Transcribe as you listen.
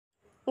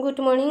Good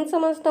morning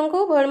समस्त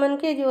को बड़ मन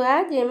के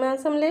जुआ जेमा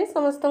समले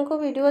समस्त को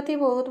वीडियो थी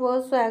बहुत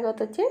बहुत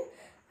स्वागत अच्छे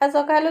आ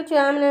सकालू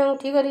छुआ मैंने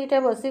उठी कर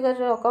बसी कर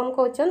रकम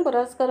कौन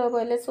ब्रश कर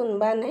बोले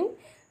सुनबा नहीं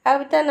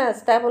आ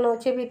नाश्ता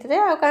बनाऊे भितर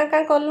आ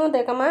क्या कलु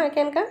देखमा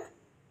एकेन का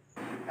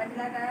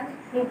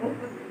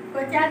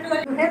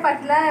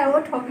पतला है वो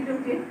ठोकी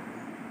ठोकी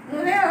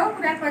नुहे हो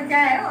पूरा कच्चा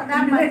है आधा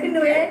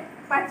नुहे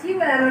पाची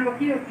वाला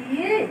रखी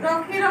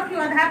रखी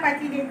आधा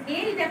पाची देखी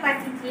इते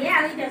पाची छे आ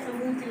इते सब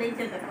ऊंच ले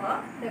छे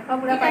देखो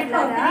पूरा पतला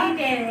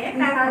है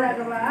का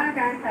लगवा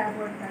का खा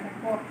बोलता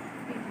देखो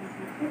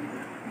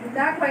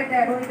बुदा खोइता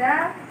होइदा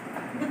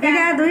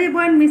इटा दुई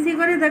बहन मिसी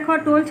करे देखो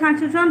टोल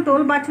छाछुछन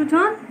टोल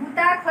बाछुछन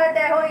बुदा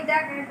खोइता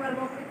होइदा के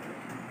करबो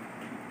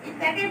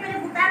इताके परे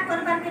बुदा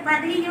करबार के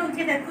बाद ही जो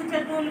छे देखु छ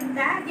टोल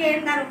बुदा जे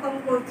एंदा रकम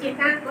को छे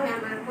का को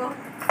हमार को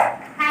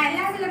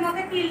खाइला ले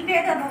मके तिलते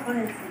दबो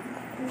पड़े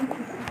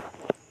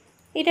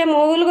इटा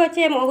महुल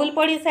गचे महुल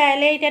पड़ी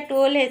सारे इटा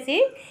टोल हेसी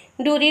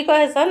डूरी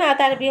कहसन आ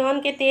तार बिहन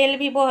के तेल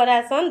भी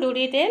बहरासन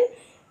डूरी तेल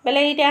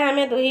बोले इटा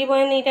हमें दुई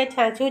बहन इटा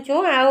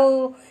छाछुछु आउ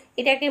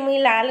इटा के मुई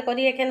लाल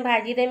करी एखन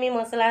भाजी देमी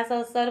मसला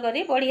ससर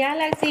करी बढ़िया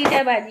लागसी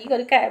इटा भाजी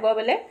करी खाइबो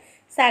बोले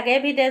सागे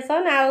भी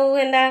देसन आउ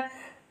एंदा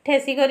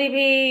ठेसी करी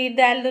भी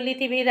दाल दुली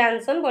थी भी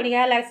रांधसन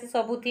बढ़िया लागसी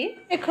सबुथी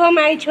देखो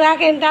माई छुआ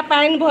केनता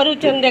पानी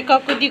भरुचन देखो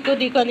कुदी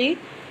कुदी करी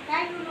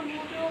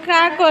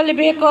का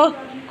कलबे को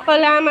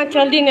खोला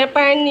मचल दिन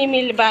पानी नहीं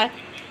मिलबा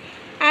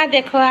आ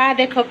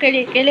देखो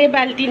केले केले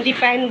बाल्टी दी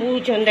पानी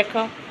बुझन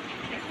देखो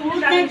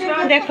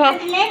देखो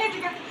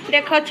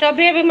देखो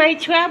छबे भी माई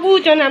छुआ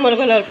बुझन हमर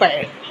घरर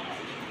पाए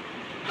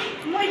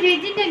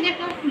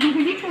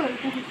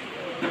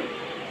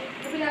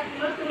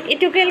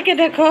इटुकेल के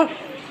देखो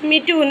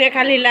मिटू ने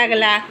खाली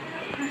लागला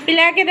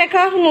पिला के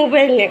देखो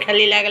मोबाइल ने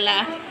खाली लागला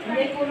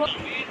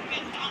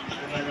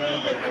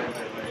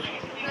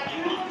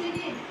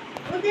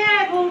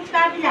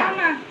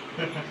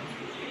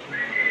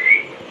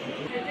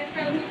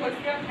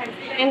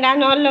एंडा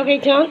नल लगे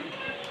छन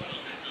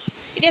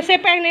इटे से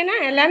पहने ना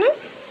हला न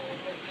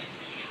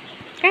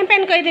कहीं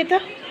पहन कह दे तो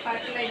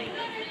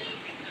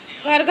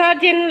घर घर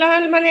जिन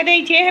लहन मने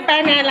दे छे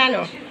पहने हला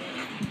न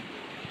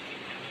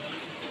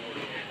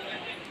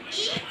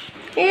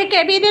ए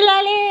के भी दिला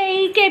ले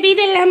ई के भी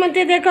दिला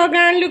मते देखो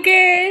गान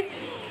लुके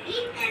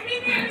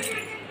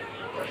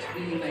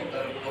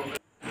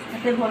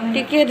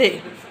टिके दे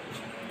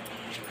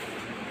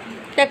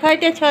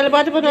देखते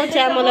छलबत बनो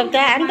चाम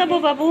लगता है तो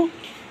बाबू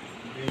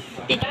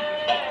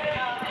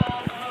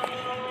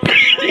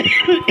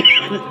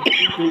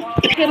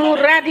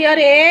मुर्रा दियो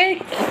रे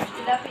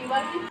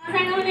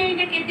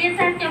केते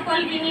सारा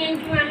चप्पल किनी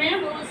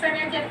हमें बहुत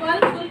सारा चप्पल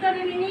फुल कर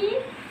लेनी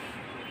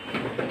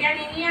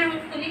यानी हम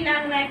खुली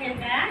लांगा के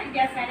का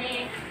इजा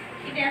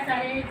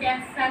सारे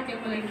जैसा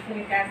चप्पल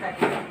किनी का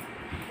सारे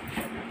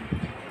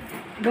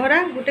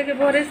भोरा गुटे के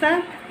भोरे सा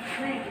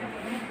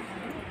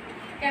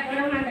क्या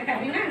बोला मां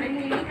खाली ना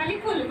नहीं खाली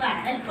फुल बा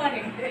हेल्प करे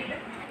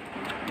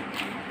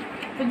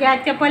पूजा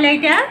चप्पल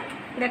एटा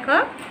देखो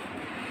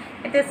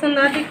एते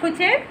सुंदर दिखु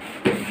छे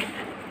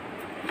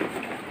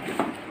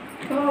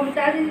तो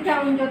तारी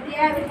जाऊं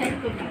जोतिया बेचारी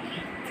को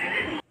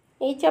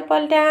ई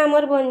चप्पलटा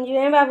हमर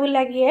बंजुए बाबू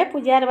लगी है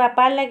पूजार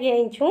बापा लगी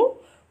आइछु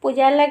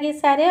पूजार लगी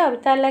सारे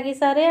अवतार लगी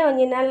सारे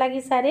अंजना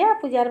लगी सारे आ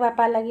पूजार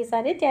बापा लगी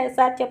सारे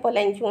 4-7 चप्पल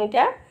आइछु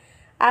इटा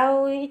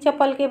आउ ई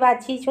चप्पल के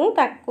बाछी छु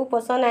ताकू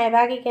पसंद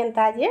आएबा कि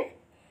केनता जे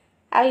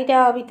आ इटा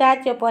अविता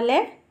चप्पल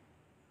है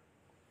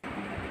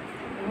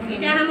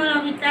इटा हमर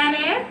अवितार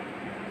है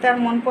तार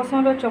मन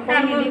पसंद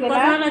चप्पल मिली गला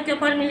पसंद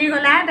चप्पल मिली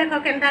गला देखो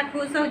केनता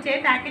खुश हो छे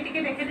ताके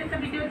टिके देखे दे तो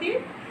वीडियो थी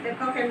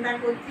देखो केनता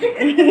खुश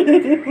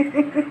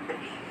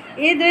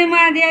ए दुई मा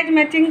आज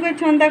मैचिंग को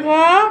छन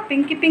देखो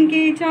पिंकी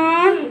पिंकी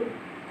छन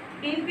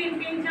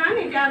पिन छन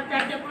इटा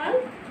अवितार चप्पल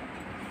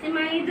से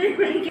माई दुई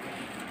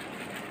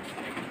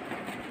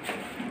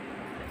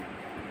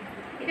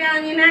इटा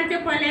अंजना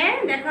चप्पल है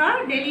देखो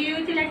डेली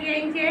यूज लगी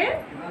आइछे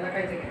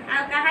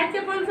आ कहर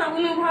चप्पल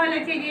सबनु भल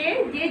अछि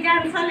जे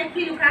जानस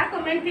लेखि लुका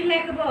कमेंट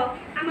लेखबो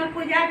हमर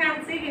पूजा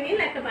जानसी कि नहीं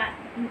लेखबा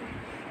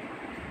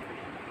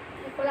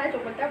कोला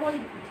चप्पलटा बोल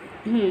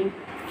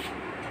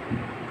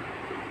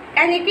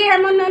काहे कि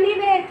हमर ननी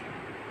रे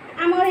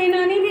हमर ही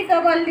ननी भी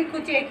डबल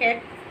लिखुचे के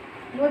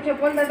वो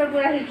चप्पल तो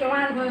पूरा ही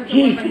चवाल गयो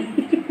चप्पल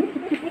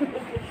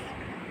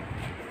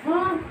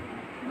हां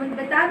मन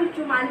बता भी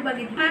चुमाली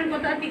बगी मान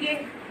बता दिए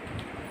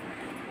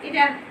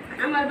इटा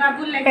हमर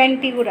बाबू लगे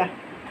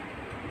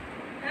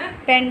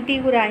पेंटी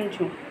गुरा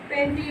आइछु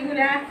पेंटी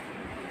गुरा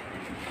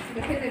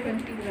देखे दे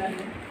पेंटी गुरा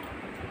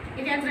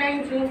इटा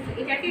ग्राइंचु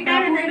इटा की का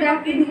है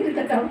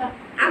देखो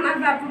हमर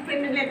बाबू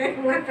पेन ले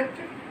देखो ए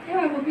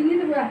बाबू पिनी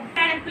दे गुरा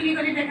काहे खुली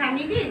गली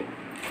देखामी की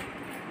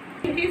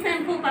इटी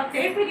शैम्पू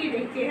पत्ते फ्री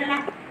देछे हला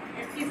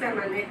अच्छी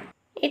सामान है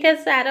इटा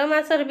 4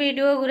 मासर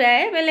वीडियो गुरा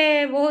है बेले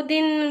बहुत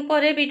दिन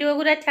परे वीडियो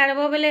गुरा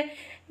छाड़बो बेले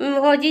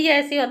हजी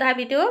जासी अधा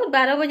वीडियो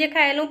 12 बजे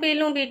खाइलू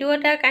पीलू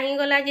वीडियोटा कहीं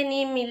गला जे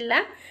नहीं मिलला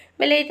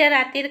बेले इटा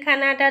रातिर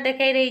खानाटा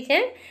देखाई रही है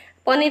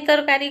पनीर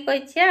तरकारी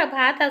कही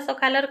भात आ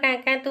सकालर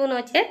क्या तून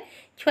अच्छे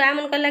छुआ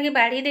मन लगी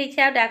बाढ़ी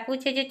देछे आ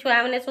डाकुछे जे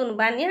छुआ मैंने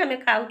सुनबानी आमे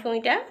खाऊछु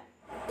इटा।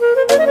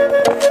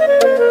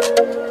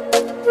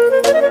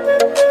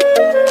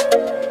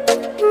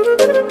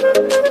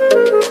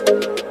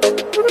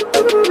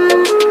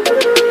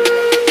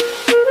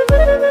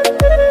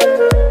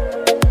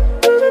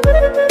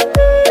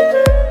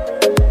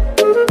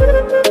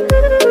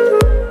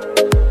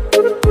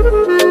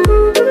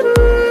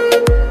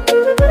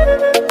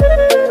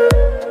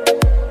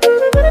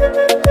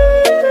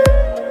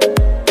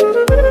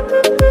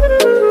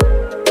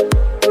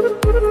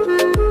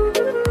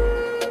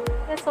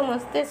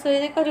 समस्ते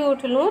शोई कर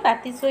उठलु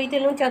राति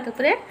शोलु छत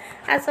पर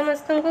आ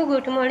समस्त को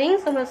गुड मॉर्निंग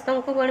समस्त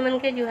को बड़ मन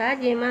के जुहा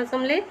जे माँ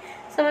समले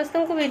समस्त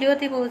को वीडियो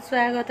थी बहुत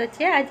स्वागत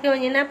अच्छे। आज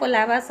अंजना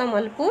पलावा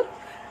संबलपुर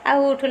आ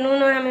उठलु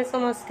न आम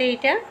समस्ते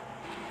इटा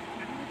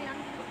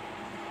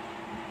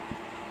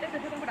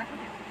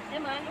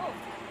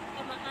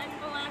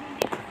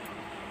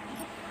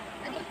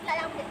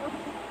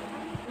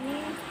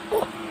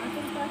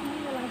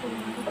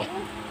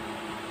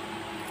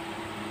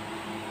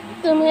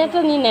तुम्हें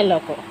तो नहीं ने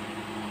लोको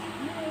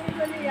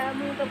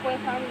तो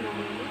पैसा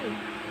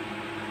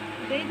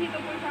दे दी तो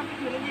पैसा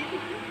मिल जाएगी।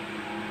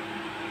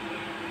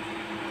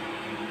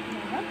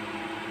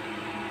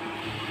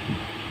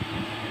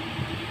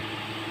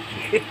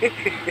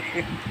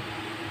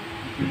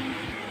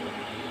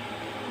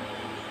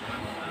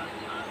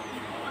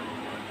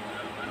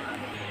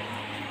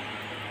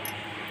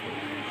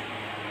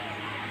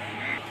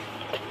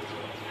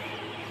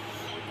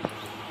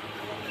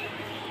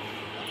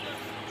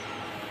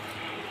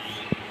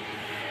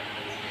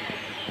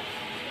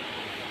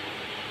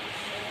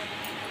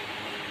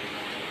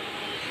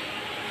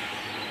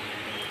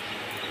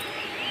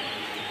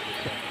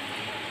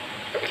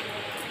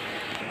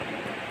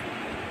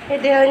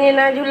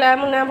 देहना झूला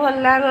मुना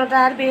भल्ला न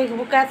तार बेग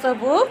बुका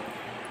सबू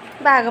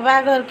बागवा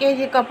घर के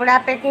जे कपड़ा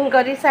पैकिंग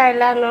करी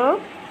सारला न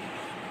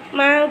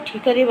माँ उठी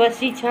कर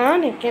बसी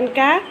छन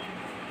एखनका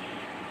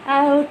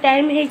आउ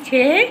टाइम है 6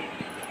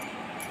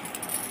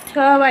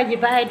 बजे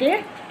बाद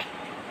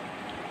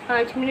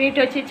 5 मिनट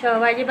अच्छे 6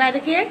 बजे बाद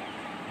के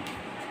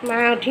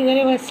माँ उठी कर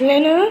बसले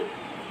न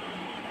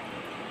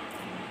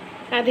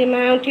आधे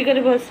माँ उठी कर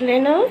बसले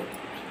न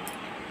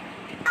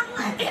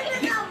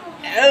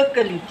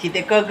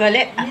देखो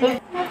गले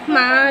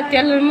माँ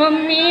चल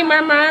मम्मी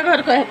मामा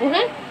घर कहबू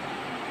है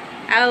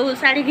आउ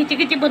साड़ी खिची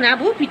खिची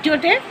बनाबू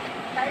पिचोटे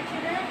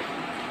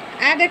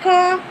आ देखो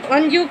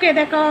अंजू के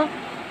देखो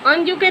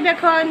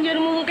अंजुर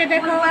मुँह के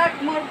देखो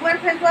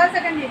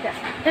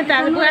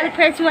सालबुआल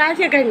फेस वॉश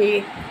है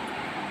कहीं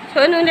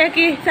सोनू ने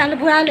की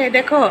सालबुआल है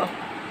देखो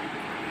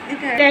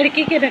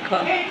लड़की के देखो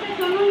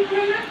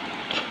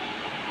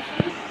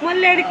वो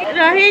लड़की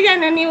रही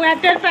जाना नहीं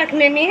वाटर पार्क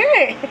नहीं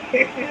है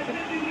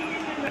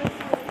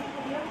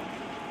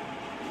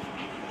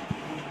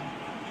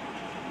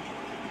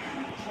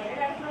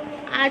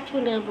आछू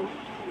नेबू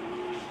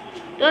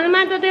तोर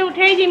माँ तो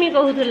उठे जिमी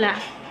कहूला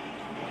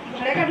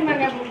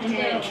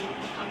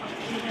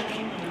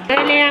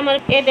पहले हमर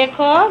ए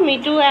देखो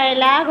मिटू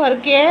आयला घर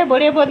के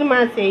बड़े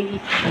बदमाश है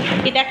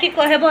इटा के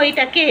कहबो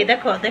इटा के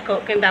देखो देखो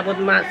केंदा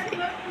बदमाश है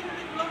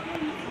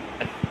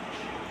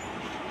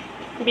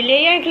बिले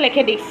एक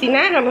लेखे देखसी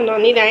ना हम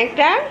ननी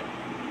एकटा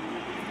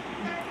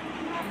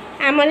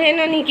आमर हे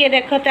ननी के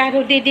देखो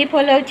तार दीदी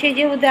फलो छे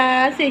जे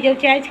उदास से जो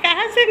आज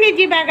कहाँ से नहीं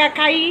जीवागा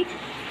खाई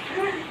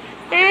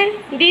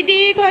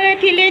दीदी घरे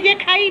थिले जे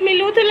खाई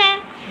मिलुला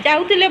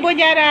जाऊले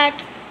बजार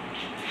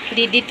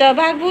दीदी तो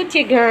भागू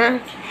छे गा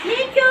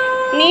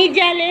नी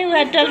जाले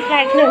वाटर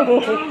पार्क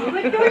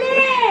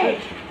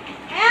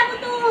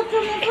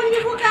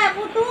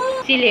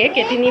सिले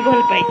केतनी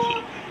भल पाई छी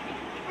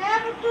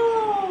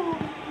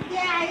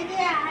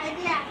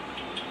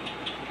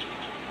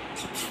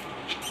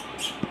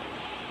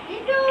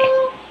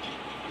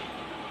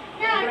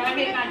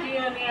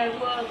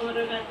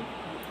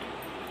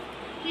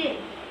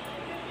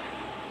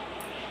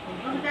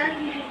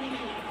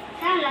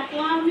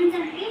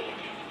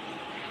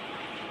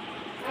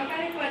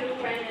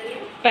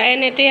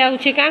पैन एते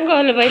आउछे कां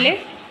गल बैले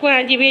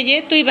कुआ जीवे जे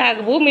तुई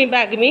भागबू मैं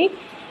भागमी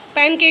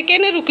पैन के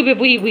ने रुकबे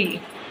बुई बुई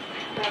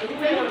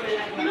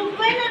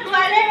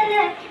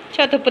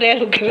छत पर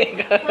रुकबे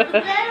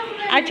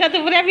आ छत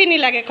पर भी नहीं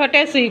लागे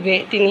खटे सुइबे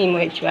तिनी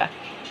मछुआ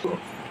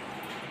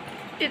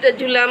इते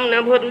जुलाम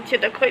ना भरू छे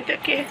देखो इते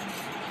के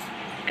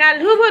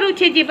काल्हू भरू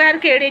छे जीबार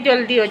केड़े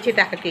जल्दी अछि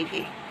ताके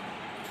जी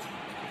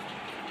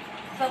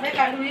सबे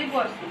काल्हू ही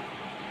बरसु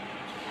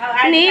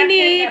नहीं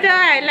नहीं तो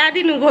आइला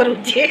दिन भरू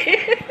छे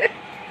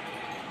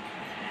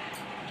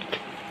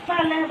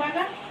पाले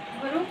बागा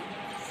भरू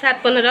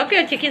 7:15 के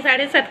अछि कि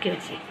 7:30 के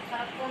अछि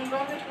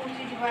 7:15 के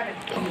पूछी जीवारे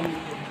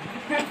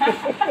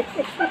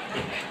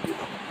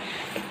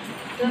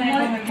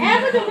ए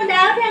वो तुम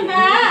जाओ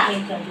फेंगा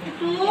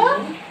तू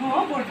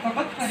हां बोल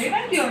पकड़ करे ना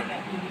दियो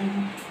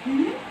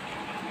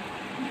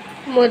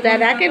मो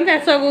दादा केनता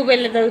सब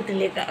बेले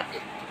दउतले त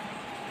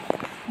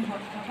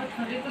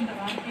खरे तो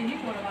दवा के ही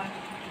पड़वा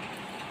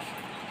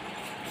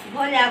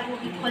खोला को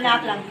खोला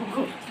प्लान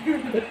को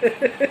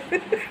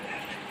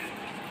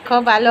देख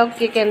बालक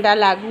के केंदा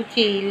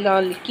लागुची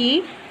ललकी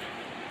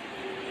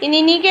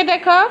इनी के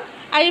देख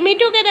आई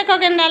मिठू के देख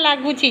केंदा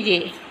लागुची जे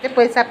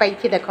पैसा पाई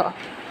देख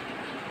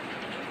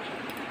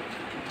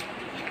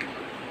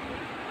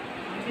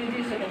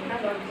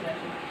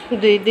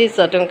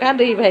 200 टंका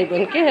 2 भाई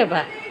बहन के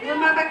हेबा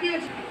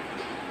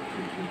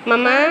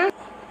मामा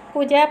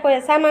पूजा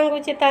पैसा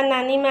मांगुचे तार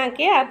नानी माँ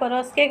के आ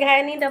बरस के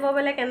घाय नहीं देव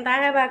बोले केंता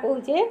हेबा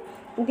कहूचे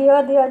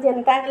दियो दियो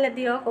जेनता हेले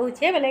दियो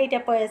कहूचे बोले इटा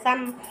पैसा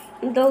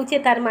दौचे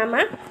तार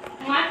मामा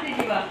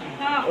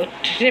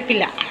उठे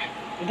पिला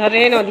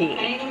धरे नदी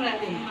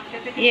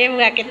ये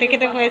हुआ केते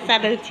केते पैसा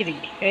दौची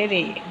रे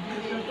रे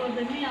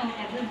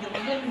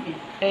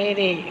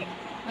रे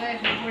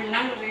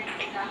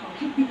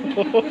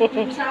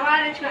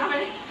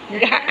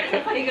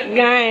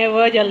गाय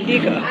वो जल्दी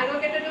को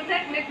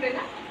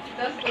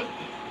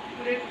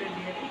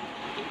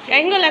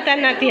कहीं गोला तार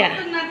नातिया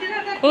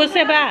खुश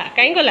है बा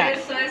कहीं गोला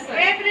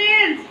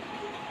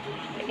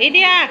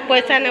इडिया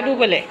पैसा नबू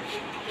बोले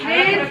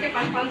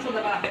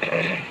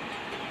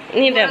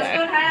नहीं देबा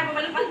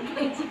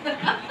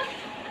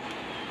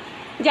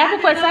जाबू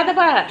पैसा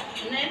देबा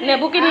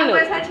नेबू के नहीं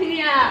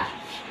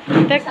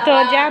देख तो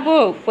जाबू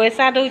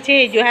पैसा दौचे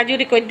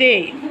जुहाजुरी कर दे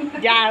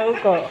जाओ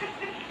को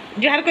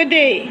जुहार कर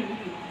दे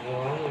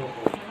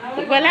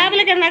गला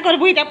बेले केना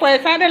करबू इटा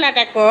पैसा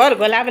देलाटा कर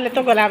गला बेले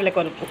तो गला बेले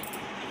करबू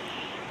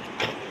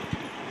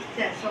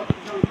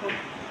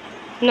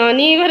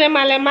ननी घरे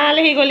माले माल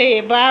ही गले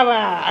बाबा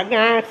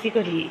गाँसी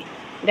करी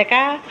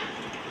देखा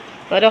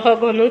रह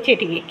गनु टी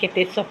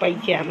केते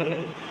सपाई आम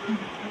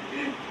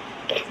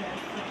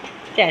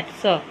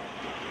 400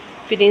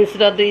 प्रिंस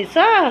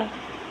 200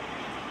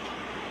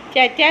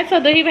 400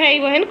 दही भाई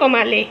बहन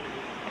कमाले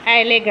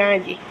आए गाँ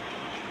जी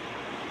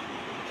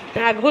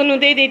आगो नु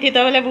दे देती तो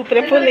बोले ऊपर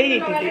फुल ही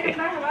देती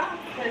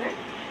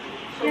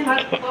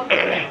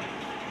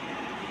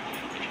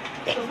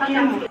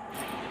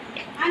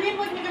आने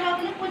पोच में तो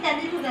लोग पूजा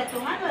दी सुधा तो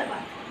मार बाबा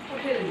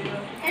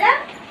एला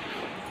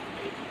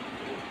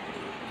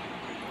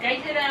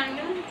कैसे रंग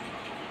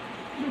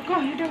रुको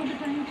हेटा उठे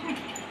पानी छे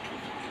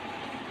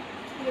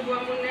ये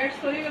बामु नेट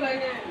स्टोरी के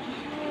लागे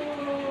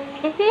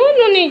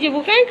नो नहीं जीबू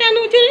काई कान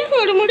उछे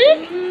कोड़ मुड़ी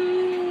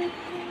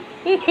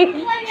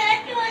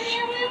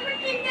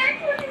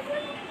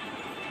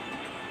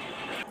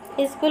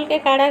स्कूल के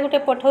काड़ा गुटे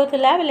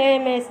पठाउथला बोले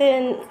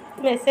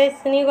मेसेज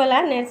सुनी गला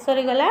नेट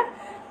सरी गला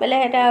बोले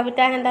हेटा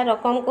बेटा हेंदा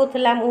रकम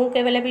कोथला मुह के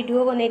बोले वीडियो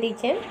बने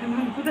दीछे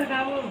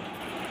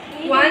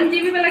 1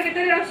 GB वाला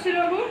केते आछे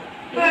बाबू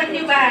 1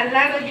 GB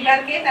बाहरला रोजगार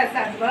के ता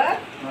साबर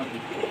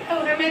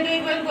और हमें दुई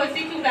बन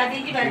बसी चुका दी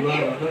जी बाके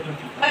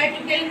और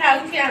टुकेल खाउ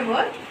छी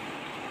हमर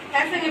ता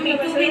संगे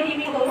मिठू भी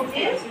दीमी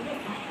कहूचे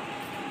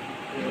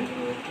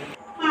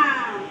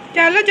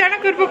चलो जाना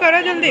करबो करा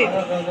जल्दी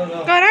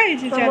करा ही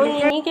चलो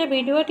मम्मी के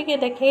वीडियो टिके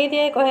देखे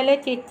दे कहले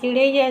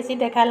चिड़चिड़े जैसी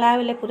देखाला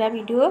बोले पूरा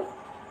वीडियो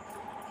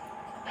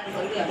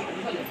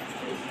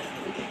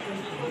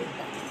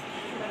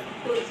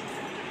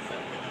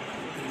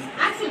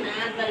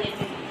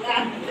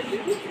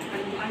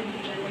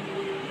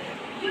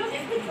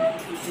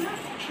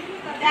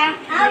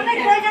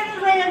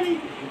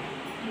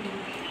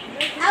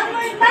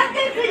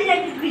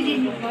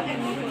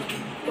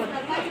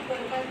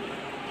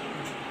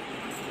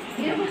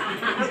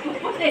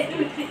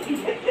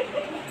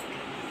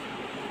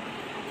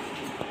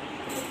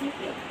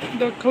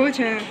देखो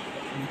छे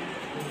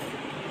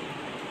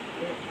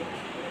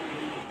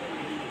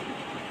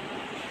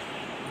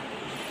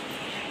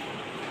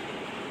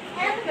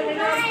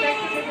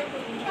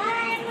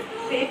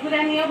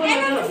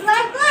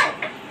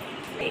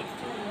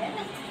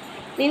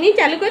निनी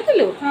चालू कर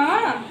दिलु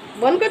हां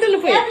बंद कर दिलु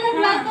पे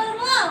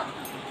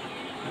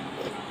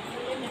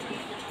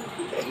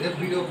ये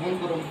वीडियो फोन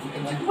करो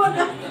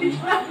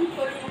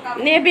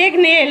ने बैग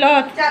ने लो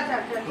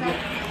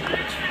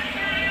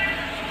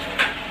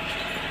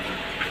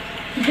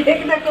देख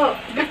देखो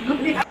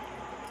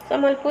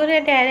संबलपुर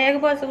डायरेक्ट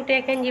बस उठे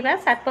एखन जीवा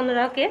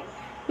 7:15 के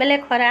बेले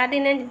खरा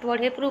दिन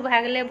बढ़ेपुर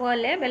भागले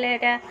भले बेले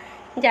एटा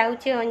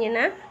जाउचे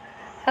अंजना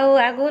आउ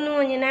आगु नु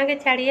अंजना के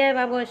छाड़िया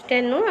बा बस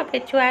स्टैंड नु आपे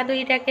छुआ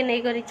दुईटा के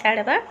नहीं करी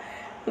छाड़बा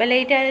बेले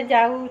इटा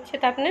जाउचे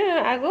तापने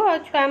आगु और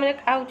छुआ माने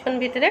खाउछन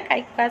भितरे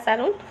खाई खा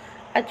सारुन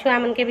आ छुआ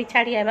मन के भी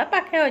छाड़िया बा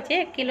पाखे होचे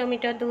 1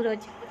 किलोमीटर दूर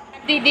होचे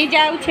दीदी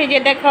जाउचे जे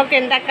देखो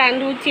केंदा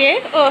कांदुचे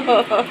ओहो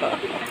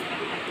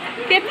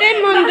केते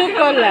मन दुख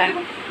कला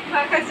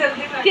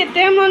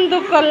केते मन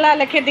दुख कला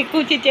लेखे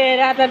दिखुची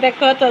चेहरा तो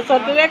देखो तो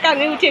सतुरे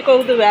कांदुचे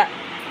कहउदबा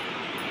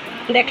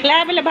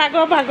देखला बेले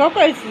भागो भागो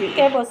कैसी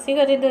के बसी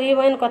करी दुई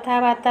बहन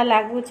कथबार्ता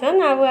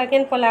लागुछन आबु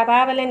आकेन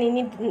पलाबा बेले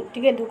निनी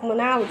टिके दुख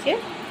मना होचे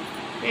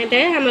एते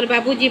हमर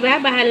बाबू जीवा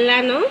बाहरला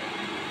न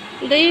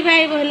दुई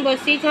भाई बहन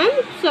बसी छन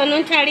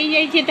सोनू छाड़ी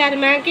जाई छे तार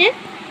मां के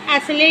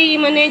आसले ई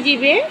मने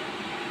जीवे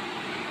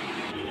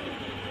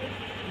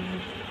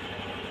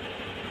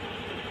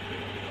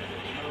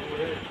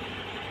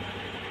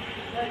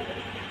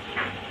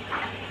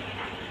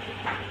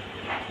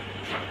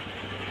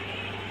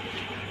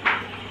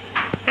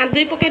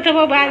दुई पके तो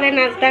बाद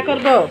नाश्ता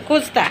करबो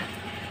खुशता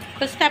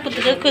खुशता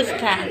पुत्र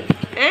खुशता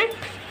हैं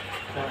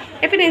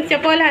ए प्रिंस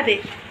चप्पल आ दे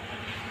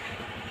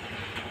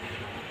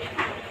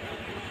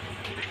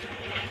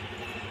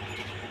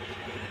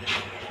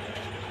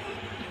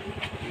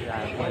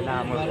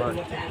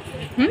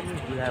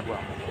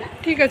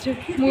ठीक अच्छे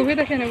मुवी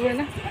देखे नेबु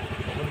है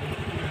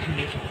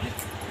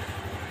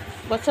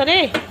बसरे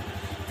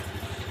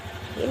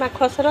इमा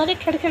खसर रे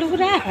खेड़ खेड़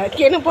गुरा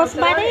केन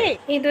बसबा रे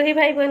ई दुही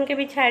भाई बहन के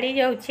भी छाड़ी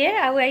जाउछे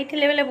आ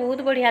आइथिले बेले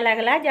बहुत बढ़िया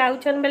लागला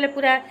जाउछन बेले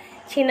पूरा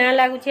छिना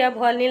लागुछे आ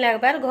भल नहीं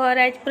लागबार घर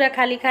आज पूरा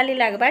खाली खाली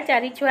लागबा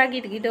चारि छुआ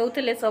गिट गिट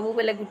होतले सब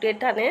बेले गुटे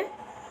ठाने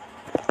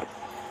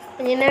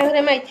इना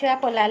घरे मै छुआ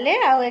पलाले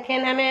आ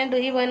एखन हमें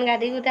दुही बहन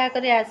गादी गुदा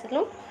करे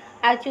आसलु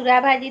आ चूड़ा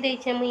भाजी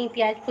देछे मुई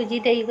प्याज भुजी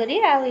देई करी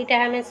आ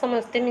इटा हमें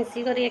समस्त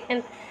मिसी करी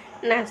एखन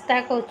नाश्ता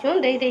करछुं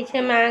देई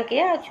देछे मां के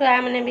आ छुआ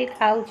माने भी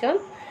खाउछन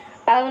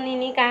आउ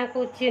नीनी कहाँ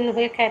को चिन्ह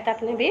हुए खाए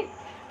अपने भी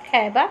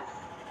खाएबा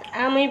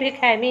आ मुई भी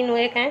खाएबी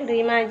नुए खाए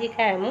दुई माँ जी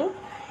खाए मु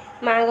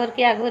माँ घर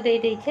के आगो दे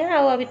देछे आ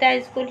अभी ता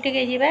स्कूल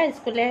टिके जीवा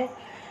स्कूल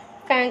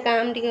काँ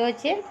काम टिके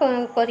अच्छे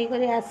करी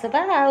करी आसबा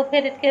आ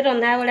फिर के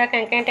रंधा बड़ा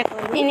काँ काँटा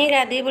कर इनी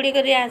गाधी बुड़ी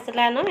करी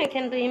आसला न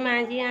एखन दुई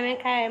माँ जी आमे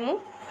खाए मु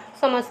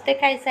समस्ते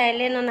खाई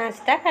सारे न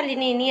नाश्ता खाली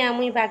नीनी आ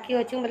मुई बाकी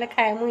अच्छू बोले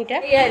खाए मु इटा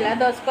ये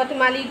 10 कट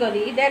माली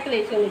करी देख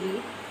ले सुनगी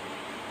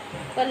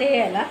कले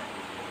है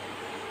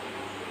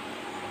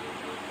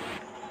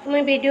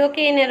मैं वीडियो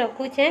के इन्हें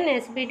रखुचे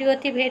नेक्स्ट वीडियो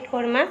थी भेट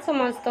करमा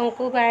समस्त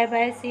को bye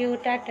bye C you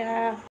Tata.